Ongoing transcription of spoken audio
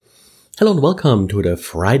Hello and welcome to the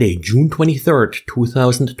Friday, June 23rd,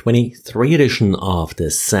 2023 edition of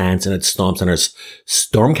the SANS and its Storm Center's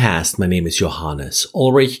StormCast. My name is Johannes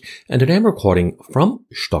Ulrich and today I'm recording from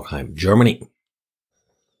Stockholm, Germany.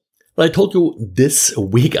 Well, I told you this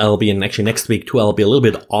week I'll be, and actually next week too, I'll be a little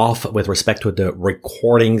bit off with respect to the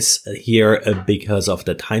recordings here because of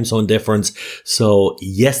the time zone difference. So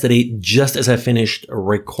yesterday, just as I finished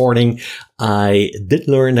recording, I did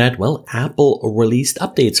learn that, Apple released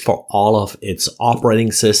updates for all of its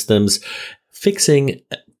operating systems, fixing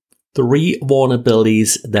 3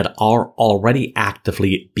 vulnerabilities that are already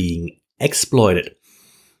actively being exploited.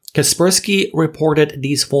 Kaspersky reported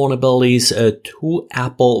these vulnerabilities to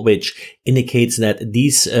Apple, which indicates that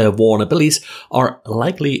these vulnerabilities are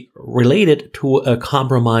likely related to a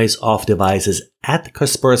compromise of devices at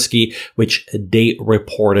Kaspersky, which they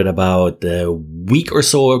reported about a week or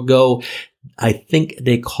so ago. I think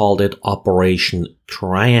they called it Operation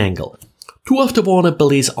Triangle. 2 of the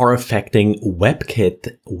vulnerabilities are affecting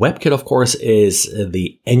WebKit. WebKit, of course, is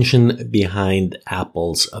the engine behind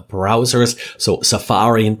Apple's browsers. So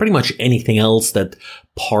Safari and pretty much anything else that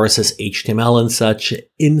parses HTML and such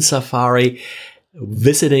in Safari.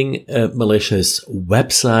 Visiting a malicious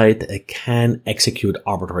website can execute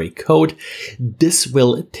arbitrary code. This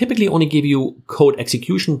will typically only give you code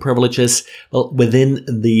execution privileges within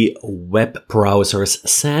the web browser's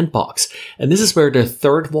sandbox. And this is where the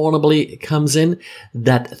third vulnerability comes in.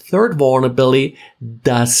 That third vulnerability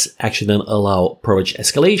does actually then allow privilege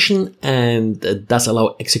escalation and does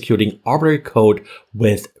allow executing arbitrary code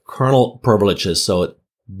with kernel privileges. So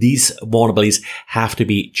these vulnerabilities have to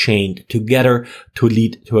be chained together to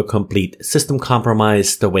lead to a complete system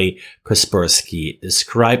compromise, the way Kaspersky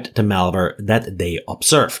described the malware that they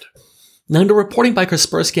observed. Now, in the reporting by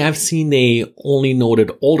Kaspersky, I've seen they only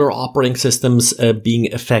noted older operating systems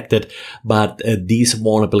being affected, but these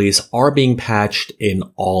vulnerabilities are being patched in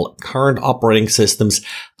all current operating systems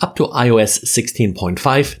up to iOS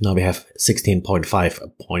 16.5. Now we have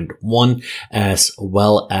 16.5.1 as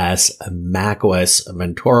well as macOS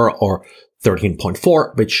Ventura or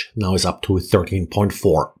 13.4, which now is up to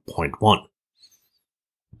 13.4.1.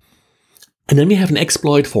 And then we have an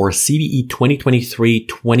exploit for CVE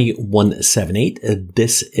 2023-2178.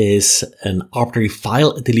 This is an arbitrary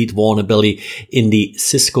file delete vulnerability in the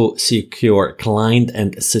Cisco Secure Client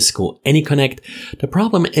and Cisco AnyConnect. The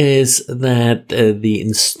problem is that the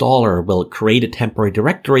installer will create a temporary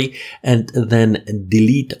directory and then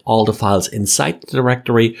delete all the files inside the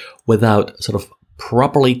directory without sort of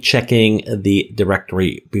properly checking the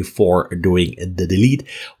directory before doing the delete.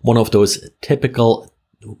 One of those typical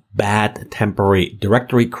bad temporary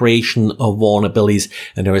directory creation of vulnerabilities,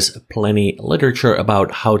 and there is plenty literature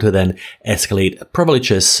about how to then escalate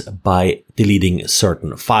privileges by deleting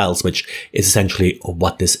certain files, which is essentially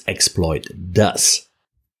what this exploit does.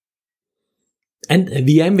 And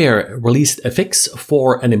VMware released a fix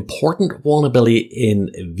for an important vulnerability in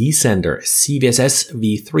vSender, CVSS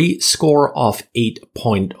v3 score of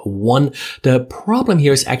 8.1. The problem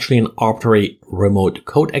here is actually an arbitrary remote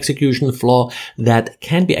code execution flaw that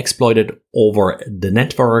can be exploited over the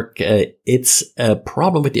network. It's a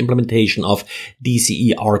problem with the implementation of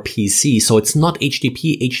DCE RPC. So it's not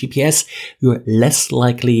HTTP, HTTPS. You're less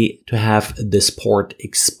likely to have this port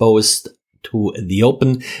exposed to the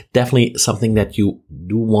open. Definitely something that you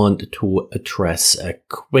do want to address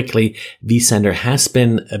quickly. vSender has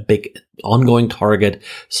been a big ongoing target,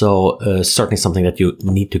 so certainly something that you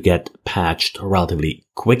need to get patched relatively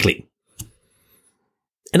quickly.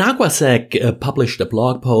 And Aquasec published a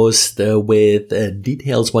blog post with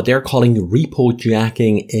details what they're calling repo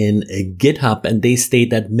jacking in GitHub, and they state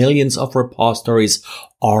that millions of repositories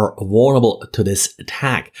are vulnerable to this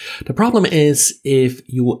attack. The problem is if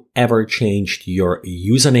you ever changed your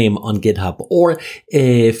username on GitHub, or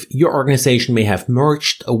if your organization may have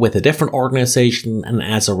merged with a different organization and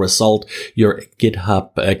as a result your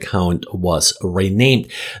GitHub account was renamed.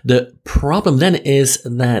 The problem then is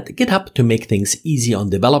that GitHub, to make things easy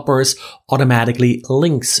on developers, automatically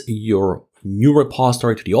links your new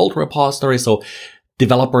repository to the old repository. So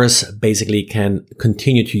developers basically can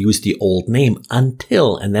continue to use the old name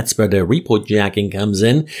until, and that's where the repo jacking comes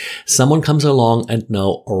in, someone comes along and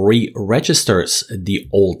now re-registers the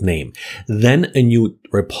old name. Then a new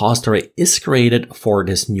repository is created for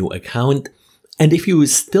this new account. And if you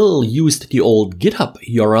still used the old GitHub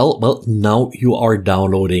URL, well, now you are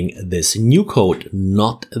downloading this new code,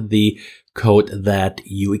 not the code that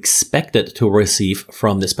you expected to receive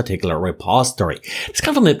from this particular repository. It's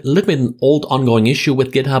kind of a little bit an old ongoing issue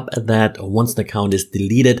with GitHub that once the account is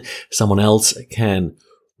deleted, someone else can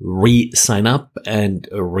re-sign up and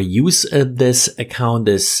reuse this account.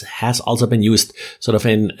 This has also been used sort of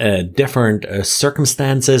in different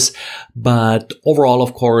circumstances, but overall,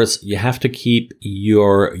 of course, you have to keep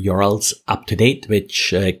your URLs up to date,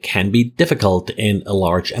 which can be difficult in a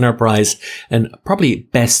large enterprise, and probably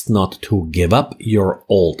best not to give up your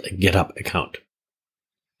old GitHub account.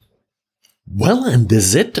 Well, and this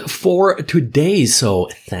is it for today. So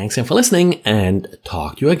thanks again for listening, and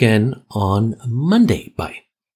talk to you again on Monday. Bye.